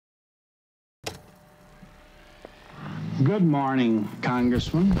Good morning,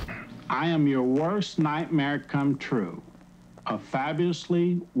 Congressman. I am your worst nightmare come true. A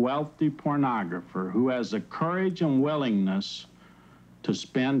fabulously wealthy pornographer who has the courage and willingness to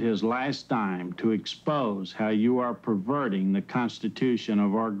spend his last dime to expose how you are perverting the Constitution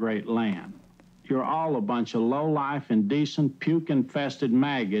of our great land. You're all a bunch of low-life, indecent, puke-infested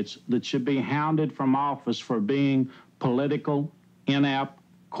maggots that should be hounded from office for being political, inept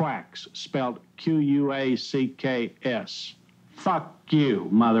quacks, spelled Q-U-A-C-K-S. Fuck you,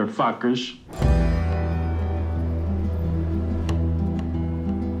 motherfuckers.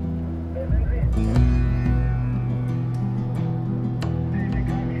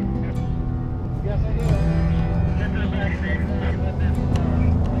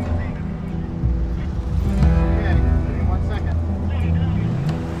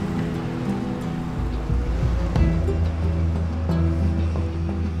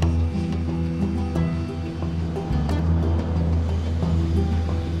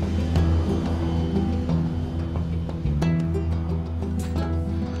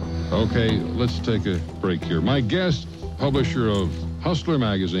 Okay, let's take a break here. My guest, publisher of Hustler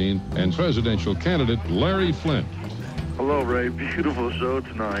magazine and presidential candidate, Larry Flynt. Hello, Ray. Beautiful show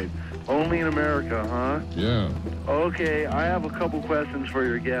tonight. Only in America, huh? Yeah. Okay, I have a couple questions for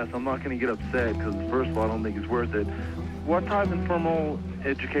your guest. I'm not going to get upset because, first of all, I don't think it's worth it. What type of formal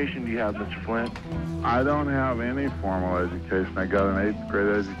education do you have, Mr. Flynt? I don't have any formal education. I got an 8th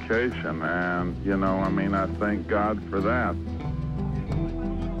grade education, and, you know, I mean, I thank God for that.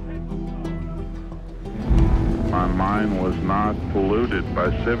 My mind was not polluted by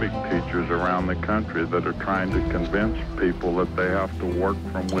civic teachers around the country that are trying to convince people that they have to work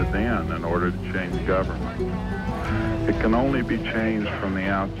from within in order to change government. It can only be changed from the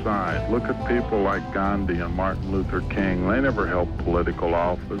outside. Look at people like Gandhi and Martin Luther King. They never held political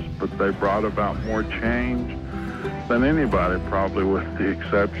office, but they brought about more change than anybody, probably with the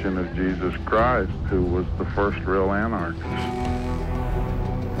exception of Jesus Christ, who was the first real anarchist.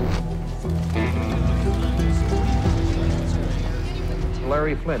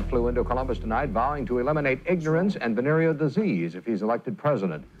 Larry Flynt flew into Columbus tonight vowing to eliminate ignorance and venereal disease if he's elected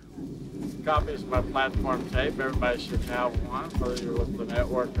president. Copies of my platform tape. Everybody should have one, whether you're with the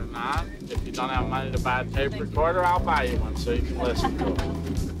network or not. If you don't have money to buy a tape recorder, I'll buy you one so you can listen to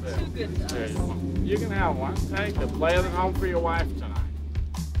it. There you go. You can have one. Take it. Play it at home for your wife tonight.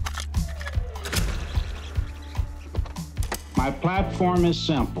 My platform is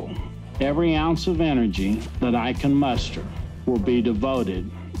simple. Every ounce of energy that I can muster will be devoted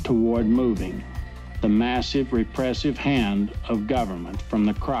toward moving the massive repressive hand of government from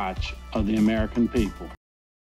the crotch of the American people.